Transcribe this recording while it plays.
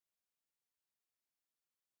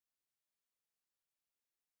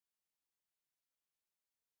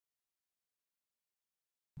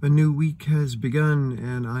A new week has begun,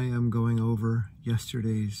 and I am going over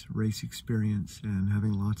yesterday's race experience and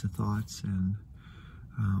having lots of thoughts and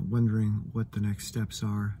wondering what the next steps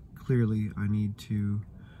are. Clearly, I need to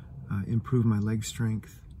improve my leg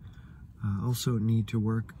strength. Also need to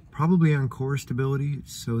work probably on core stability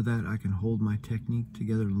so that I can hold my technique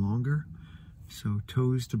together longer. So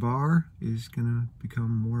toes to bar is gonna become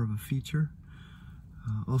more of a feature.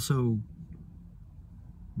 Also,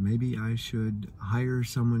 maybe I should hire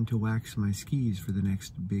someone to wax my skis for the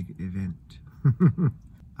next big event.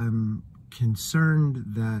 I'm concerned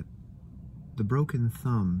that the broken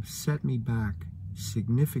thumb set me back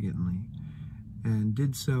significantly and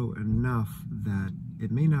did so enough that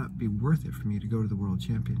it may not be worth it for me to go to the World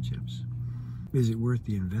Championships. Is it worth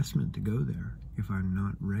the investment to go there if I'm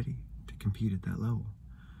not ready to compete at that level?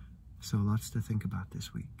 So lots to think about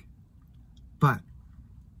this week. But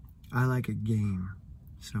I like a game.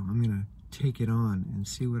 So I'm gonna take it on and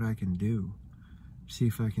see what I can do. See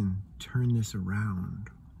if I can turn this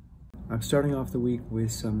around. I'm starting off the week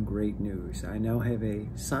with some great news. I now have a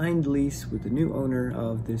signed lease with the new owner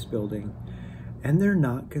of this building, and they're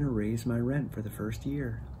not gonna raise my rent for the first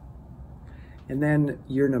year. And then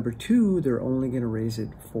year number 2, they're only gonna raise it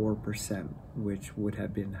 4%, which would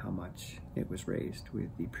have been how much it was raised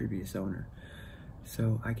with the previous owner.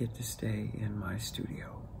 So I get to stay in my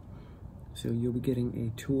studio. So you'll be getting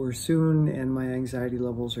a tour soon, and my anxiety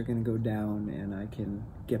levels are going to go down, and I can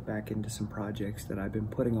get back into some projects that I've been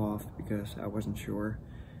putting off because I wasn't sure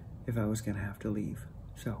if I was going to have to leave.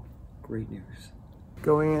 So, great news.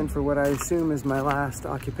 Going in for what I assume is my last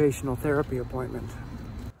occupational therapy appointment.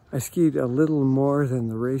 I skied a little more than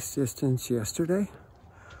the race distance yesterday,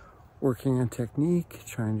 working on technique,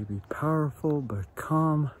 trying to be powerful but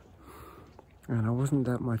calm. And I wasn't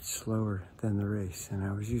that much slower than the race, and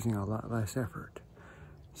I was using a lot less effort.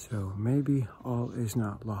 So maybe all is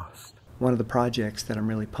not lost. One of the projects that I'm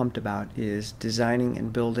really pumped about is designing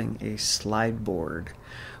and building a slide board,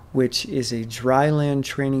 which is a dryland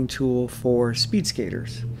training tool for speed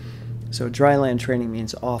skaters. So dryland training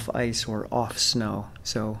means off ice or off snow.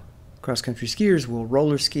 So cross-country skiers will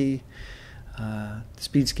roller ski.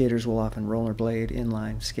 Speed skaters will often rollerblade,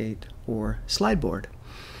 inline skate, or slide board.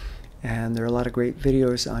 And there are a lot of great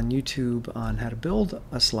videos on YouTube on how to build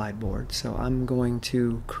a slide board. So I'm going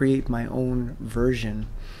to create my own version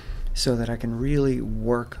so that I can really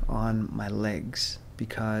work on my legs,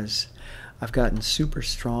 because I've gotten super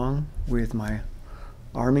strong with my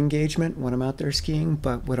arm engagement when I'm out there skiing,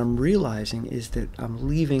 but what I'm realizing is that I'm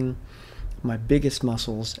leaving my biggest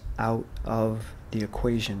muscles out of the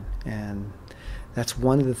equation, and that's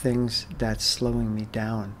one of the things that's slowing me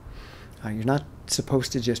down. You're not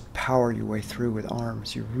supposed to just power your way through with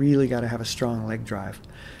arms. You really got to have a strong leg drive.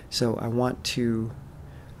 So I want to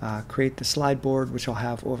create the slide board, which I'll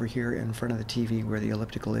have over here in front of the TV where the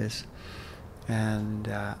elliptical is. And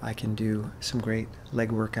I can do some great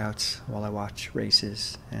leg workouts while I watch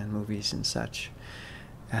races and movies and such.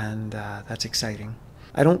 And that's exciting.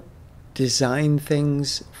 I don't design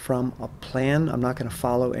things from a plan. I'm not going to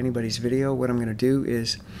follow anybody's video. What I'm going to do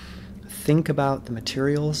is think about the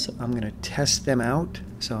materials. I'm going to test them out.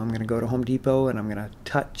 So I'm going to go to Home Depot and I'm going to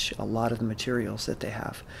touch a lot of the materials that they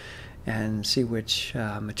have and see which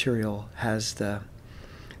material has the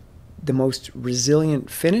most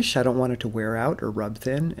resilient finish. I don't want it to wear out or rub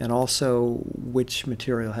thin, and also which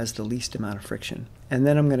material has the least amount of friction. And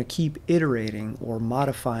then I'm going to keep iterating or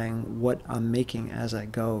modifying what I'm making as I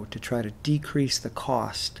go to try to decrease the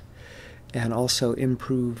cost and also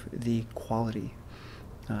improve the quality.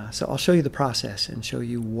 So I'll show you the process and show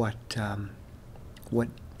you what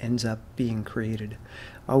ends up being created.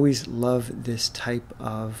 I always love this type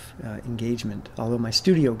of engagement, although my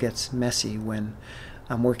studio gets messy when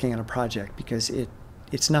I'm working on a project, because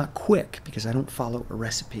it's not quick, because I don't follow a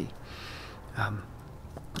recipe. I'm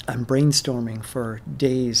brainstorming for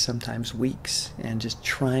days, sometimes weeks, and just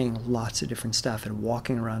trying lots of different stuff and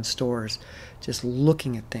walking around stores, just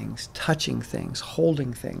looking at things, touching things,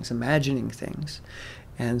 holding things, imagining things.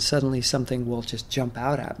 And suddenly something will just jump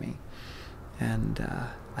out at me. And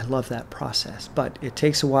I love that process. But it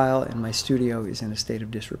takes a while, and my studio is in a state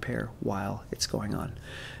of disrepair while it's going on.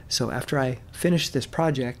 So after I finish this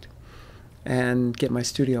project and get my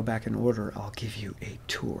studio back in order, I'll give you a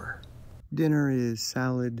tour. Dinner is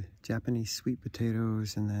salad, Japanese sweet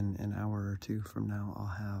potatoes, and then an hour or two from now I'll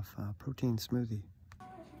have a protein smoothie.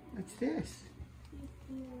 What's this?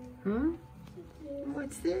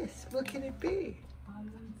 What's this? What can it be?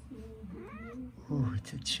 Oh,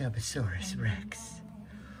 it's a Chubosaurus Rex.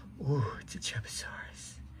 Oh, it's a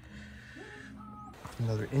Chubosaurus.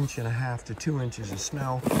 Another 1.5 to 2 inches of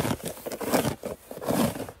snow.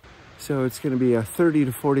 So it's gonna be a 30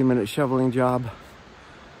 to 40 minute shoveling job.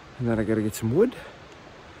 And then I gotta get some wood,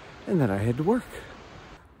 and then I head to work.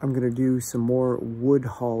 I'm gonna do some more wood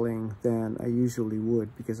hauling than I usually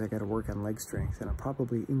would because I gotta work on leg strength, and I'll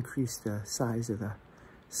probably increase the size of the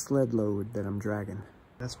sled load that I'm dragging.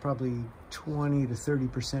 That's probably 20 to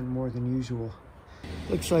 30% more than usual.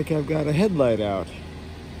 Looks like I've got a headlight out.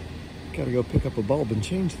 Gotta go pick up a bulb and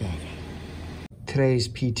change that. Today's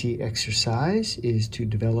PT exercise is to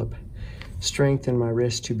develop strength in my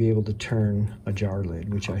wrist to be able to turn a jar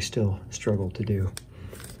lid, which I still struggle to do.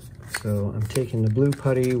 So I'm taking the blue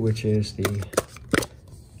putty, which is the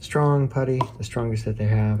strong putty, the strongest that they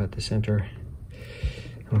have at the center.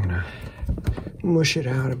 I'm gonna mush it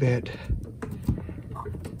out a bit.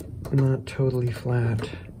 Not totally flat.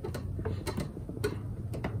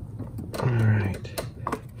 All right.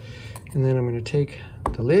 And then I'm gonna take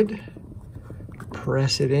the lid,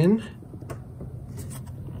 press it in,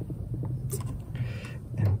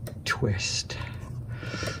 and twist.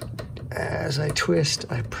 As I twist,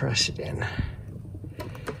 I press it in.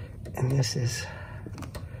 And this is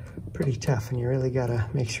pretty tough, and you really gotta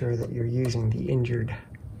make sure that you're using the injured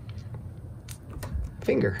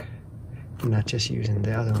finger, and not just using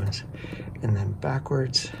the other ones. And then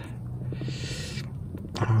backwards.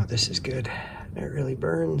 Oh, this is good. It really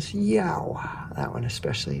burns. Yow! That one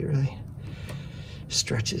especially really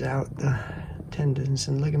stretches out the tendons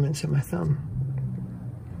and ligaments in my thumb.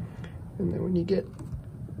 And then when you get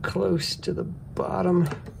close to the bottom,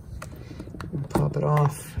 pop it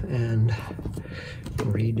off and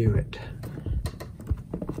redo it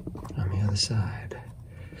on the other side.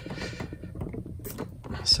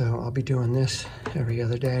 So I'll be doing this every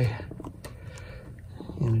other day,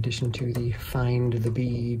 in addition to the find the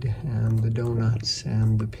bead and the donuts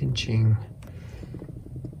and the pinching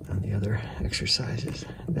and the other exercises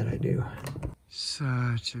that I do.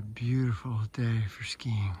 Such a beautiful day for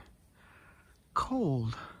skiing.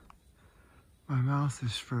 Cold. My mouth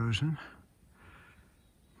is frozen.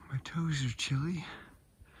 My toes are chilly,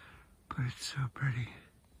 but it's so pretty.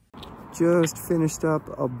 Just finished up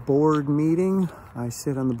a board meeting. I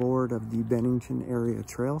sit on the board of the Bennington Area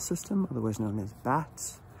Trail System, otherwise known as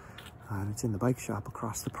BATS. It's in the bike shop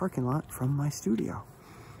across the parking lot from my studio.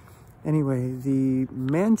 Anyway, the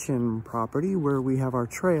mansion property where we have our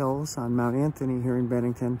trails on Mount Anthony here in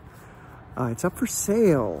Bennington, it's up for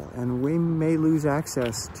sale, and we may lose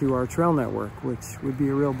access to our trail network, which would be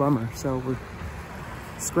a real bummer. So we're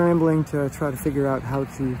scrambling to try to figure out how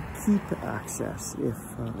to keep access if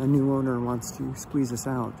a new owner wants to squeeze us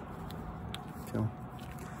out. So,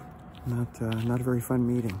 not a very fun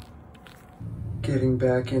meeting. Getting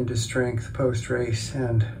back into strength post-race,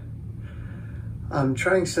 and I'm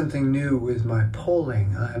trying something new with my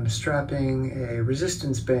poling. I'm strapping a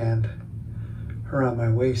resistance band around my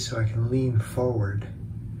waist so I can lean forward,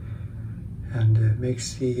 and it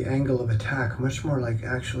makes the angle of attack much more like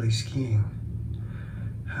actually skiing.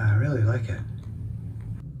 I really like it.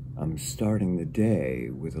 I'm starting the day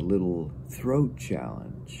with a little throat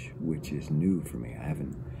challenge, which is new for me. I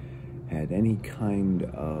haven't had any kind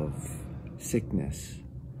of sickness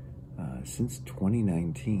since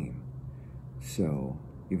 2019. So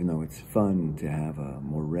even though it's fun to have a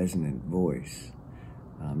more resonant voice,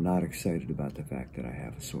 I'm not excited about the fact that I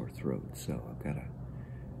have a sore throat. So I've got to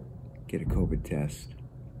get a COVID test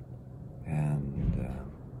and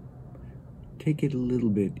take it a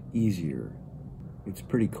little bit easier. It's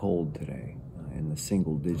pretty cold today, in the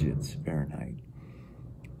single digits Fahrenheit.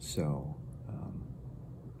 So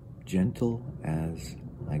gentle as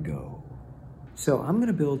I go. So I'm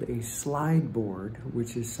gonna build a slide board,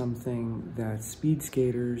 which is something that speed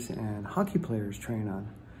skaters and hockey players train on.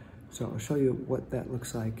 So I'll show you what that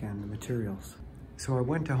looks like and the materials. So I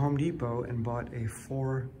went to Home Depot and bought a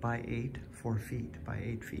 4x8, 4 feet by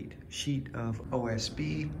 8 feet sheet of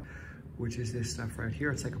OSB, which is this stuff right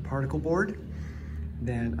here. It's like a particle board.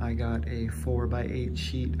 Then I got a 4x8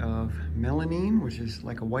 sheet of melamine, which is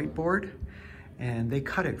like a whiteboard, and they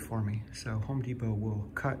cut it for me. So Home Depot will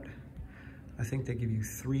cut, I think they give you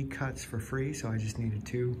 3 cuts for free, so I just needed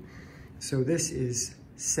 2. So this is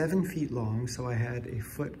 7 feet long, so I had a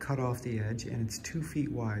foot cut off the edge, and it's 2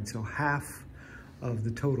 feet wide, so half of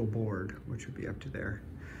the total board, which would be up to there.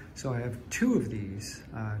 So I have 2 of these,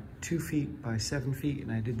 2 feet by 7 feet,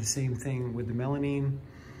 and I did the same thing with the melamine.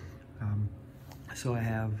 So I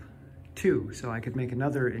have 2, so I could make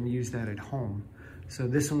another and use that at home. So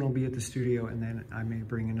this one will be at the studio, and then I may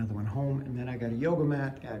bring another one home. And then I got a yoga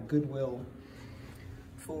mat at Goodwill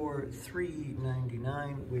for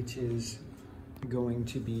 $3.99, which is going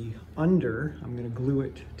to be under. I'm gonna glue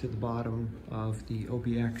it to the bottom of the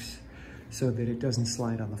OBX so that it doesn't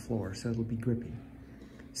slide on the floor, so it'll be grippy.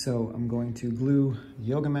 So I'm going to glue the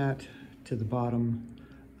yoga mat to the bottom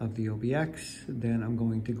of the OBX, then I'm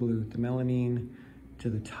going to glue the melamine to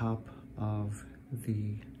the top of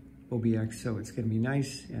the OBX, so it's going to be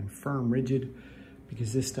nice and firm, rigid,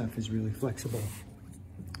 because this stuff is really flexible,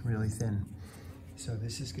 really thin. So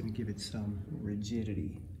this is going to give it some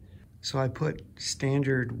rigidity. So I put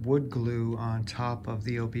standard wood glue on top of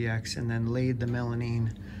the OBX and then laid the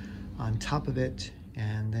melamine on top of it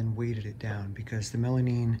and then weighted it down, because the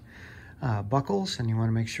melamine buckles and you want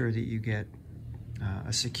to make sure that you get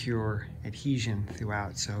a secure adhesion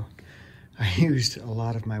throughout. So I used a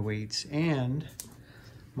lot of my weights and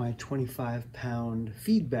my 25-pound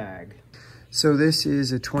feed bag. So this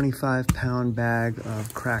is a 25-pound bag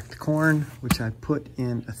of cracked corn, which I put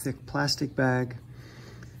in a thick plastic bag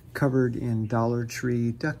covered in Dollar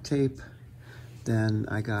Tree duct tape. Then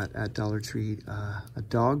I got at Dollar Tree a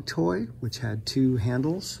dog toy, which had 2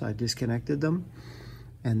 handles. I disconnected them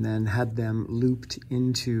and then had them looped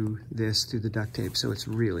into this through the duct tape, so it's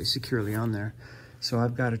really securely on there. So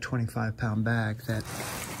I've got a 25-pound bag that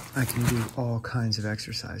I can do all kinds of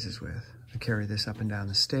exercises with. I carry this up and down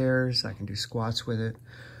the stairs. I can do squats with it.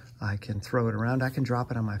 I can throw it around. I can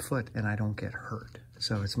drop it on my foot and I don't get hurt.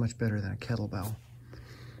 So it's much better than a kettlebell.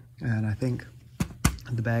 And I think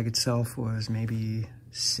the bag itself was maybe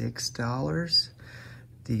 $6.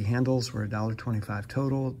 The handles were $1.25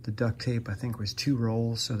 total. The duct tape, I think, was 2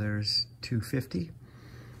 rolls, so there's $2.50.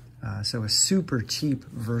 So a super cheap,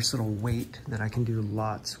 versatile weight that I can do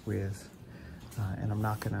lots with, and I'm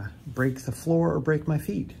not gonna break the floor or break my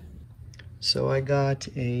feet. So I got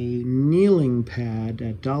a kneeling pad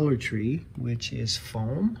at Dollar Tree, which is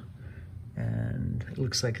foam, and it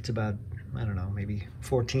looks like it's about, I don't know, maybe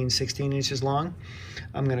 14, 16 inches long.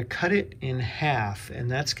 I'm gonna cut it in half, and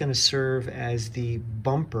that's gonna serve as the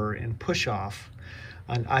bumper and push off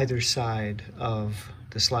on either side of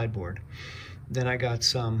the slide board. Then I got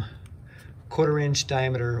some 1/4-inch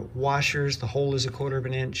diameter washers. The hole is 1/4 of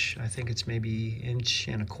an inch. I think it's maybe 1.25 inches,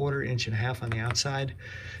 1.5 inches on the outside.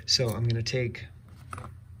 So I'm gonna take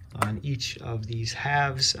on each of these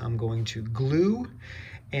halves, I'm going to glue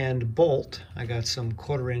and bolt. I got some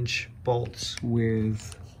 1/4-inch bolts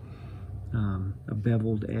with a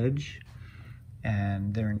beveled edge,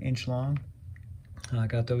 and they're 1 inch long. I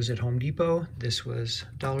got those at Home Depot. This was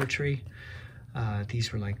Dollar Tree.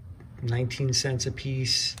 These were like 19 cents a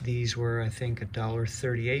piece. These were, I think,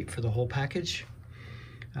 $1.38 for the whole package.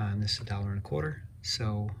 And this is $1.25.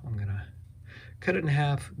 So I'm gonna cut it in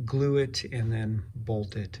half, glue it, and then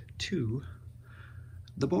bolt it to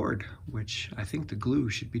the board, which I think the glue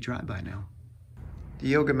should be dry by now. The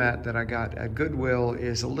yoga mat that I got at Goodwill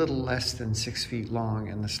is a little less than 6 feet long,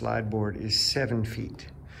 and the slide board is 7 feet.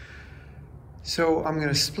 So I'm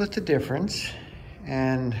gonna split the difference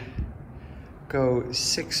and go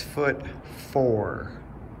 6'4"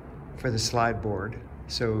 for the slide board.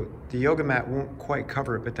 So the yoga mat won't quite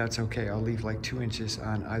cover it, but that's okay. I'll leave like 2 inches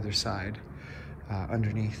on either side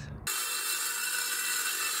underneath.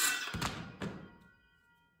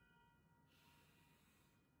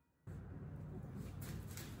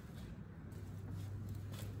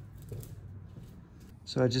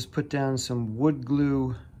 So I just put down some wood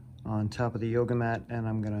glue on top of the yoga mat, and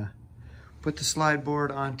I'm gonna put the slide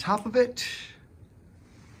board on top of it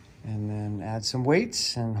and then add some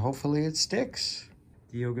weights, and hopefully it sticks.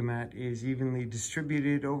 The yoga mat is evenly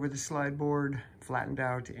distributed over the slide board, flattened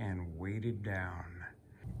out and weighted down.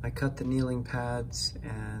 I cut the kneeling pads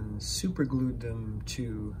and super glued them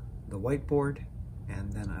to the whiteboard,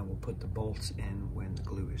 and then I will put the bolts in when the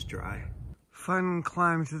glue is dry. Fun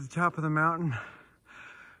climb to the top of the mountain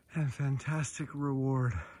and fantastic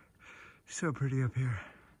reward. So pretty up here.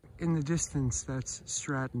 In the distance, that's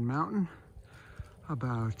Stratton Mountain,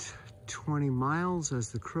 about 20 miles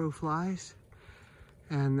as the crow flies.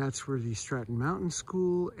 And that's where the Stratton Mountain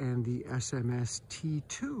School and the SMS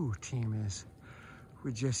T2 team is,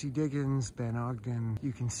 with Jessie, Diggins, Ben Ogden.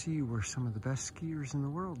 You can see where some of the best skiers in the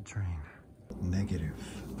world train. Negative.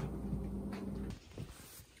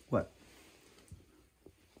 What?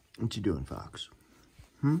 What you doing, Fox?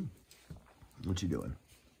 What you doing?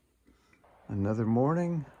 Another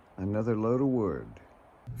morning, another load of wood.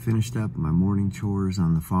 Finished up my morning chores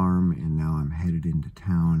on the farm, and now I'm headed into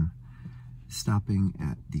town, stopping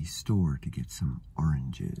at the store to get some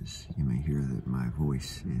oranges. You may hear that my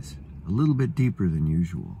voice is a little bit deeper than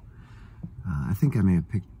usual. I think I may have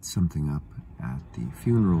picked something up at the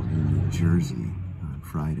funeral in New Jersey on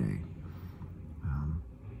Friday.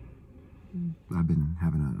 I've been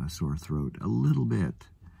having a sore throat a little bit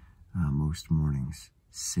most mornings,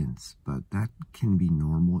 since, but that can be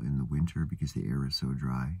normal in the winter because the air is so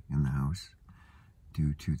dry in the house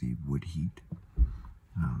due to the wood heat.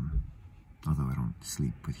 Although I don't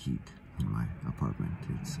sleep with heat in my apartment,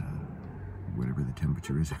 it's whatever the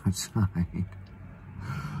temperature is outside,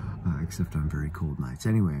 except on very cold nights.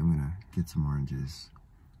 Anyway, I'm gonna get some oranges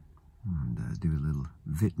and do a little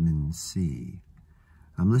vitamin C.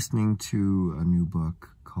 I'm listening to a new book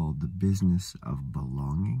called The Business of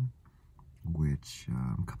Belonging, which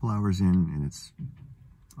I'm a couple hours in, and it's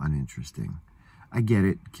uninteresting. I get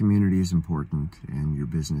it, community is important, and your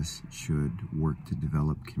business should work to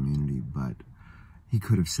develop community, but he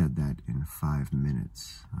could have said that in 5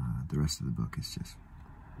 minutes. The rest of the book is just,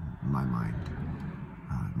 in my mind,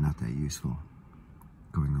 not that useful.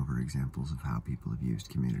 Going over examples of how people have used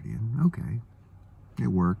community, and okay, it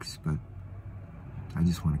works, but I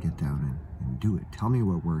just want to get down and do it. Tell me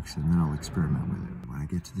what works, and then I'll experiment with it. When I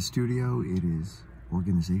get to the studio, it is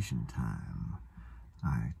organization time.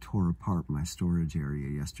 I tore apart my storage area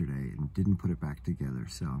yesterday and didn't put it back together,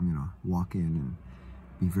 so I'm gonna walk in and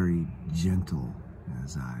be very gentle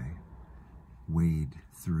as I wade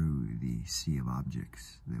through the sea of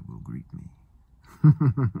objects that will greet me.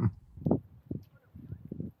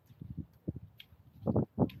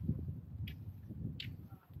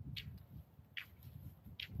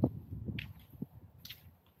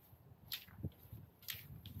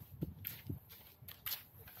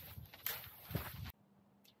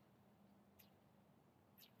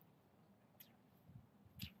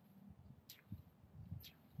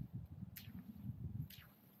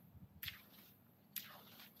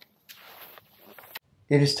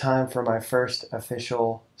 It is time for my first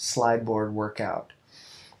official slide board workout.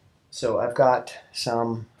 So I've got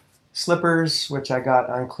some slippers, which I got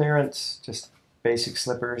on clearance, just basic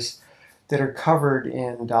slippers, that are covered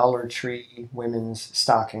in Dollar Tree women's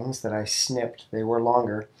stockings that I snipped. They were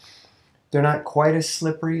longer. They're not quite as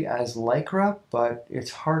slippery as Lycra, but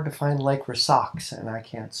it's hard to find Lycra socks, and I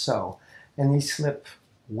can't sew. And these slip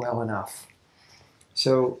well enough.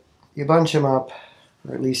 So you bunch them up,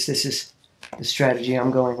 or at least this is the strategy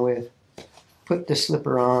I'm going with. Put the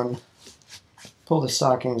slipper on, pull the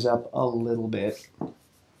stockings up a little bit.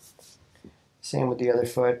 Same with the other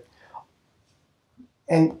foot.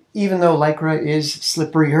 And even though Lycra is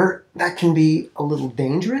slipperier, that can be a little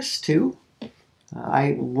dangerous too.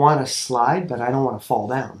 I want to slide, but I don't want to fall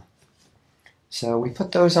down. So we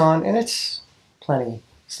put those on, and it's plenty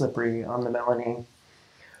slippery on the Melanie.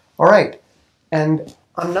 All right, and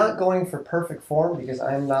I'm not going for perfect form because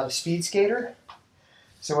I'm not a speed skater.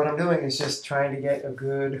 So what I'm doing is just trying to get a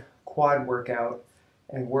good quad workout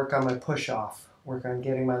and work on my push-off. Work on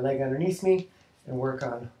getting my leg underneath me and work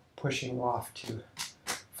on pushing off to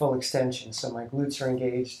full extension. So my glutes are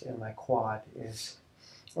engaged and my quad is,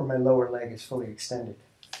 or my lower leg is fully extended.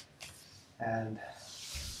 And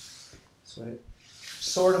that's what it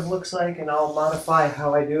sort of looks like, and I'll modify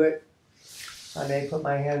how I do it. I may put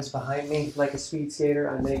my hands behind me like a speed skater.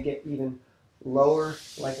 I may get even lower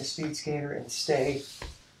like a speed skater and stay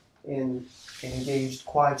in an engaged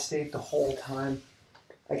quad state the whole time.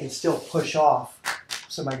 I can still push off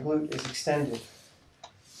so my glute is extended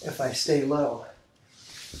if I stay low.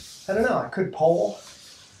 I don't know, I could pole.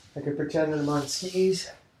 I could pretend that I'm on skis,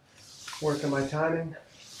 work on my timing.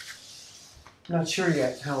 I'm not sure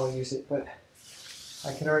yet how I'll use it, but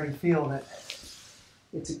I can already feel that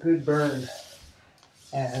it's a good burn.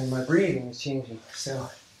 And my breathing is changing, so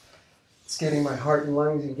it's getting my heart and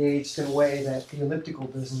lungs engaged in a way that the elliptical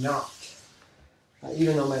does not.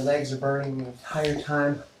 Even though my legs are burning the entire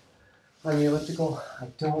time on the elliptical, I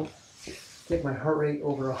don't get my heart rate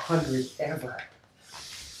over 100 ever.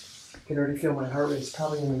 I can already feel my heart rate is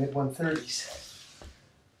probably in the mid-130s.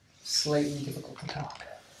 Slightly difficult to talk.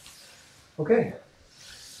 Okay,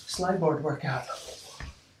 slide board workout.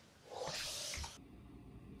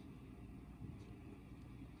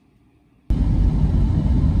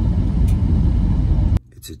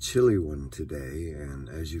 It's a chilly one today, and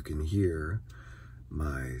as you can hear,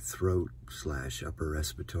 my throat/upper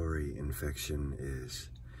respiratory infection is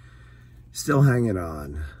still hanging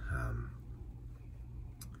on.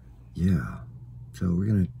 Yeah, so we're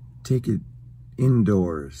gonna take it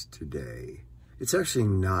indoors today. It's actually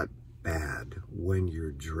not bad when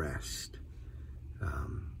you're dressed.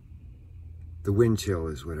 The wind chill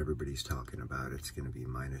is what everybody's talking about. It's gonna be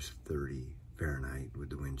 -30 Fahrenheit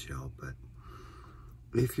with the wind chill, but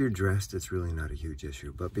if you're dressed, it's really not a huge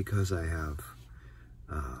issue. But because I have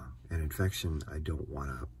an infection, I don't want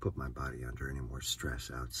to put my body under any more stress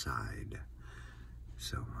outside.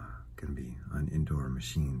 So gonna be on indoor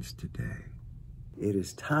machines today. It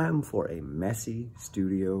is time for a messy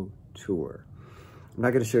studio tour. I'm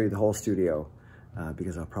not going to show you the whole studio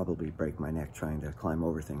because I'll probably break my neck trying to climb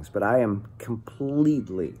over things, but I am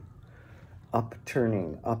completely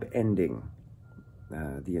upending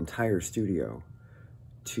the entire studio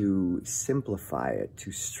to simplify it,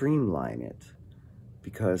 to streamline it,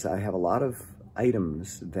 because I have a lot of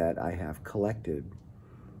items that I have collected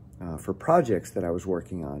for projects that I was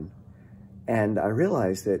working on. And I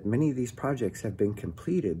realized that many of these projects have been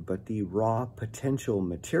completed, but the raw potential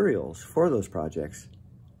materials for those projects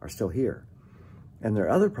are still here. And there are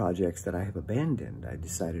other projects that I have abandoned. I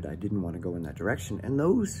decided I didn't want to go in that direction, and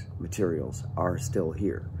those materials are still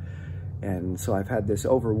here. And so I've had this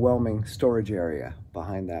overwhelming storage area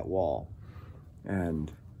behind that wall.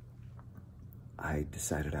 And I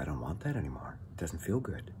decided I don't want that anymore. It doesn't feel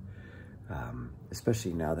good.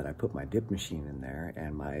 Especially now that I put my dip machine in there,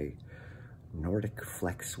 and my Nordic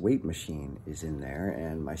Flex weight machine is in there,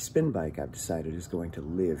 and my spin bike I've decided is going to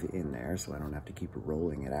live in there, so I don't have to keep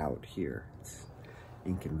rolling it out here. It's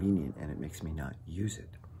inconvenient and it makes me not use it.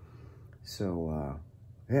 So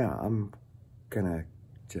yeah, I'm gonna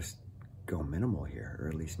just go minimal here, or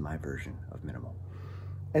at least my version of minimal.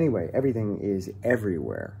 Anyway, everything is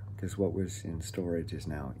everywhere because what was in storage is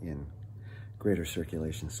now in greater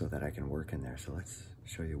circulation so that I can work in there. So let's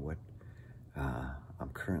show you what I'm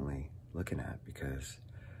currently looking at, because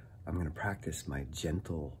I'm going to practice my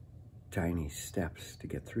gentle, tiny steps to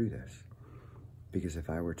get through this. Because if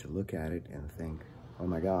I were to look at it and think, oh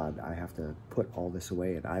my God, I have to put all this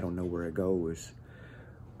away and I don't know where it goes,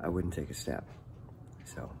 I wouldn't take a step.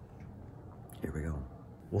 So here we go.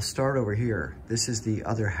 We'll start over here. This is the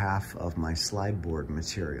other half of my slide board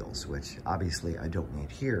materials, which obviously I don't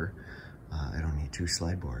need here. I don't need 2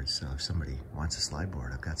 slide boards. So if somebody wants a slide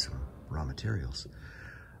board, I've got some raw materials.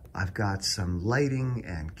 I've got some lighting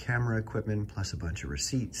and camera equipment, plus a bunch of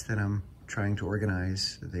receipts that I'm trying to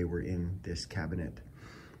organize. They were in this cabinet,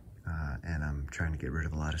 and I'm trying to get rid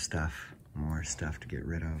of a lot of stuff, more stuff to get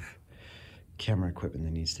rid of. Camera equipment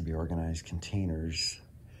that needs to be organized, containers,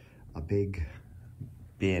 a big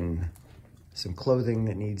bin, some clothing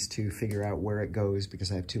that needs to figure out where it goes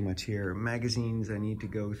because I have too much here, magazines I need to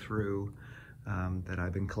go through that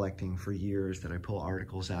I've been collecting for years that I pull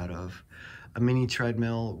articles out of. A mini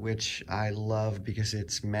treadmill, which I love because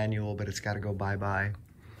it's manual, but it's got to go bye-bye.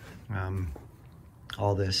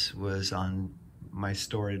 All this was on my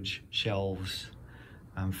storage shelves.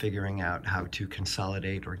 I'm figuring out how to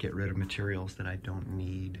consolidate or get rid of materials that I don't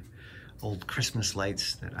need. Old Christmas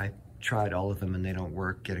lights that I tried all of them and they don't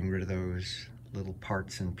work, getting rid of those little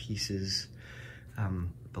parts and pieces.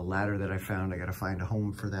 The ladder that I found, I got to find a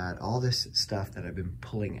home for that. All this stuff that I've been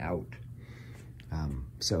pulling out.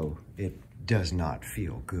 So it does not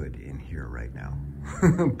feel good in here right now.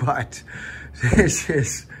 But this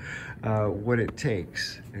is what it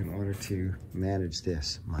takes in order to manage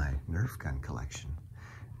this, my Nerf gun collection.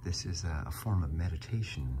 This is a form of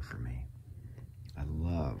meditation for me. I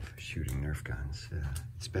love shooting Nerf guns.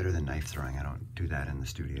 It's better than knife throwing. I don't do that in the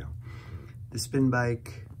studio. The spin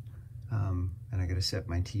bike, and I gotta set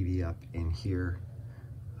my TV up in here,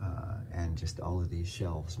 and just all of these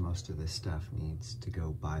shelves. Most of this stuff needs to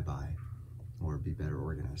go bye-bye or be better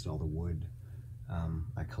organized. All the wood,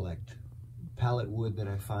 I collect pallet wood that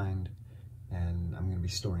I find, and I'm gonna be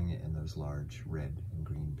storing it in those large red and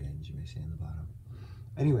green bins you may see in the bottom.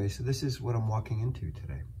 Anyway, so this is what I'm walking into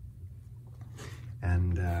today.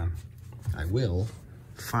 And I will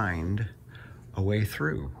find a way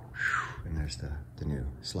through. And there's the new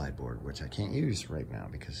slide board, which I can't use right now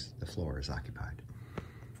because the floor is occupied.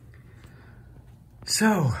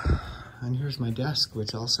 So, and here's my desk,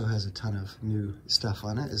 which also has a ton of new stuff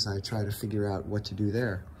on it as I try to figure out what to do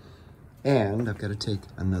there. And I've got to take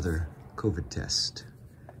another COVID test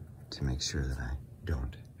to make sure that I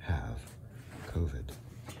don't have COVID.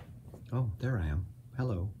 Oh, there I am.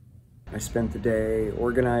 Hello. I spent the day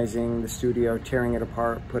organizing the studio, tearing it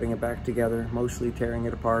apart, putting it back together, mostly tearing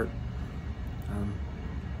it apart.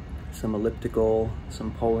 Some elliptical,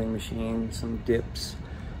 some polling machines, some dips,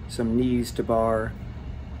 some knees to bar.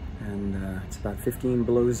 And it's about 15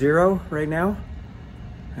 below zero right now.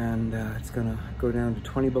 And it's gonna go down to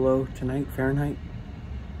 20 below tonight, Fahrenheit.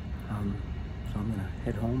 So I'm gonna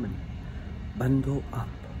head home and bundle up.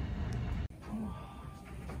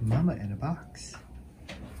 Mama in a box.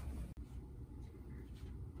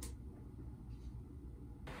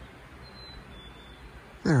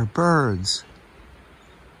 There are birds.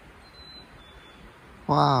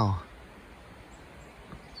 Wow.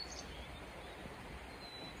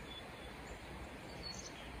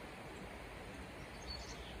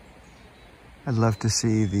 I'd love to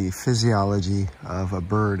see the physiology of a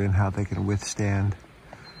bird and how they can withstand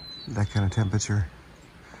that kind of temperature.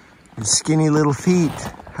 Skinny little feet.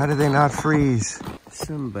 How do they not freeze?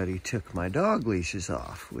 Somebody took my dog leashes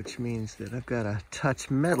off, which means that I've got to touch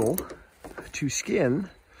metal to skin,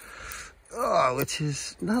 which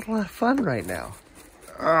is not a lot of fun right now.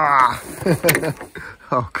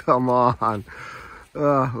 Oh, come on.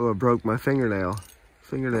 Oh, I broke my fingernail.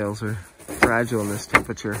 Fingernails are fragile in this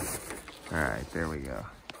temperature. All right, there we go.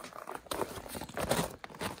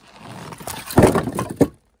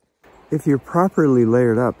 If you're properly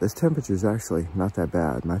layered up, this temperature is actually not that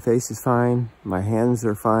bad. My face is fine. My hands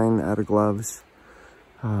are fine out of gloves.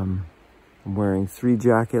 I'm wearing 3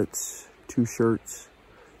 jackets, 2 shirts,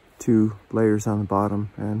 2 layers on the bottom,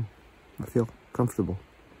 and I feel comfortable.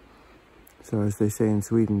 So as they say in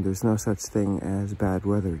Sweden, there's no such thing as bad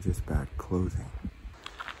weather, just bad clothing.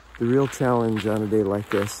 The real challenge on a day like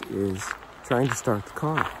this is trying to start the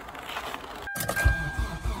car.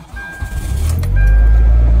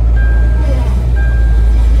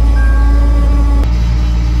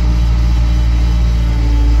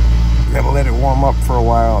 Gotta let it warm up for a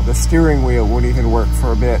while. The steering wheel won't even work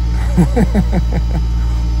for a bit.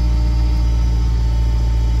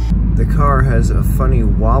 The car has a funny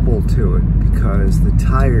wobble to it because the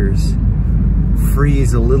tires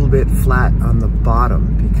freeze a little bit flat on the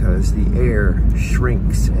bottom because the air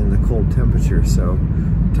shrinks in the cold temperature. So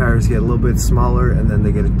tires get a little bit smaller and then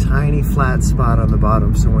they get a tiny flat spot on the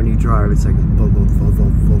bottom. So when you drive, it's like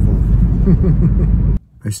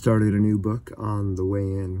I started a new book on the way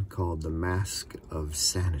in called The Mask of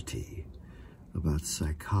Sanity, about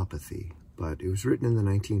psychopathy, but it was written in the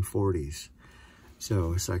 1940s.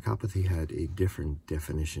 So psychopathy had a different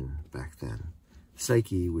definition back then.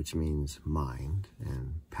 Psyche, which means mind,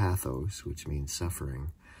 and pathos, which means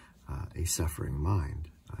suffering, a suffering mind.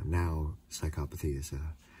 Now psychopathy is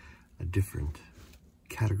a different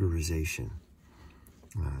categorization.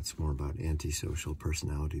 It's more about antisocial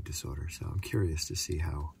personality disorder. So I'm curious to see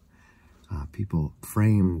how people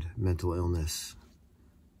framed mental illness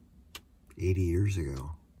 80 years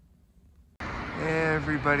ago.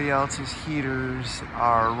 Everybody else's heaters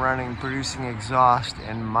are running, producing exhaust,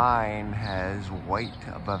 and mine has white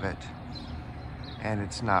above it, and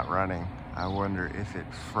it's not running. I wonder if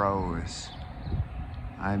it froze.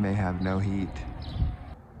 I may have no heat.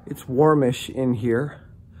 It's warmish in here.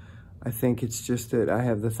 I think it's just that I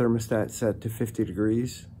have the thermostat set to 50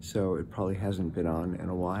 degrees, so it probably hasn't been on in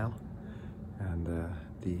a while. And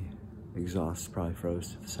the exhaust probably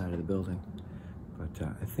froze to the side of the building. But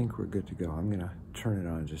I think we're good to go. I'm gonna turn it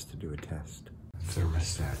on just to do a test.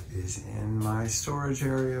 Thermostat is in my storage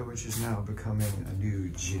area, which is now becoming a new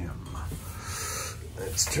gym.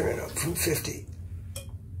 Let's turn it up from 50.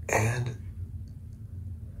 And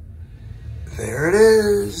there it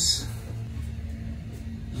is.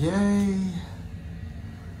 Yay.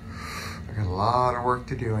 I got a lot of work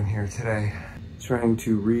to do in here today. Trying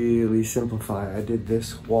to really simplify. I did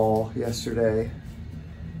this wall yesterday.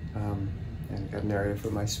 And got an area for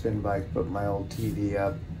my spin bike, put my old TV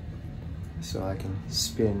up so I can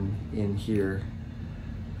spin in here,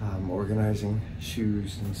 organizing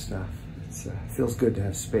shoes and stuff. It feels good to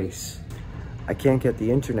have space. I can't get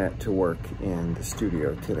the internet to work in the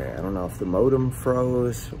studio today. I don't know if the modem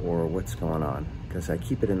froze or what's going on because I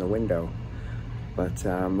keep it in the window. But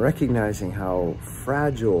I'm recognizing how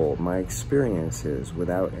fragile my experience is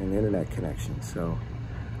without an internet connection. So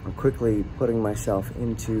I'm quickly putting myself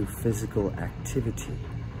into physical activity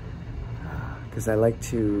because I like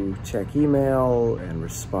to check email and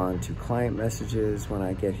respond to client messages when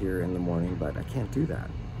I get here in the morning, but I can't do that.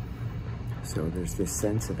 So there's this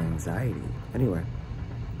sense of anxiety. Anyway,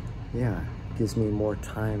 yeah, it gives me more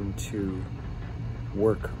time to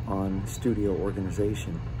work on studio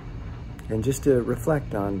organization and just to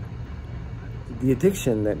reflect on the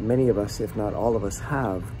addiction that many of us, if not all of us,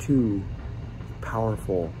 have to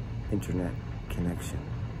powerful internet connection.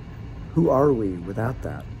 Who are we without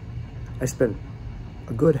that? I spent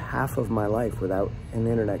a good half of my life without an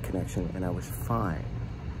internet connection and I was fine.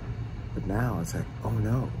 But now it's like, oh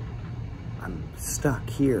no, I'm stuck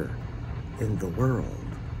here in the world.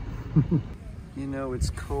 You know it's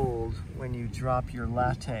cold when you drop your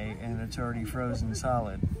latte and it's already frozen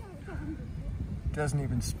solid. It doesn't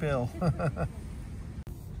even spill.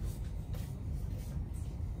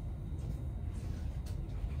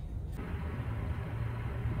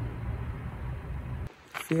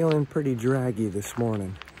 Feeling pretty draggy this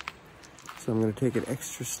morning. So I'm gonna take it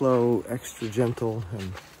extra slow, extra gentle,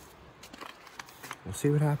 and we'll see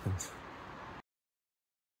what happens.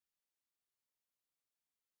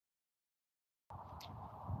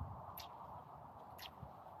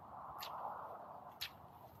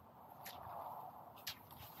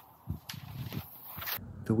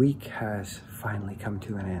 the week has finally come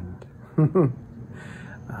to an end.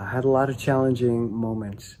 I had a lot of challenging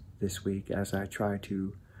moments this week as I try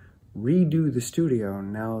to redo the studio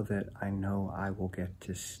now that I know I will get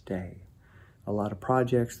to stay. A lot of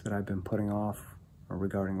projects that I've been putting off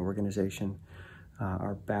regarding organization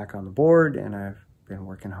are back on the board, and I've been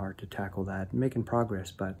working hard to tackle that, making progress,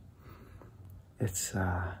 but it's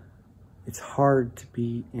hard to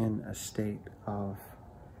be in a state of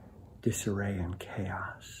disarray and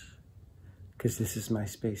chaos, because this is my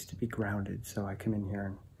space to be grounded. So I come in here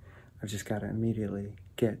and I've just got to immediately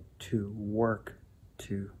get to work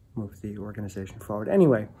to move the organization forward.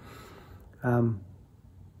 Anyway, I'm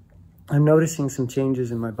noticing some changes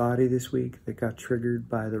in my body this week that got triggered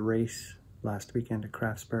by the race last weekend at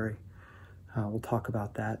Craftsbury. We'll talk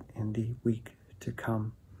about that in the week to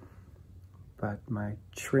come. But my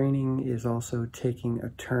training is also taking a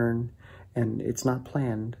turn, and it's not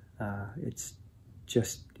planned. It's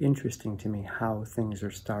just interesting to me how things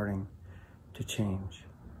are starting to change.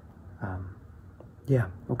 Yeah,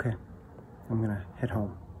 okay. I'm gonna head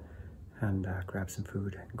home and grab some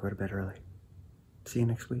food and go to bed early. See you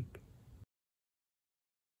next week.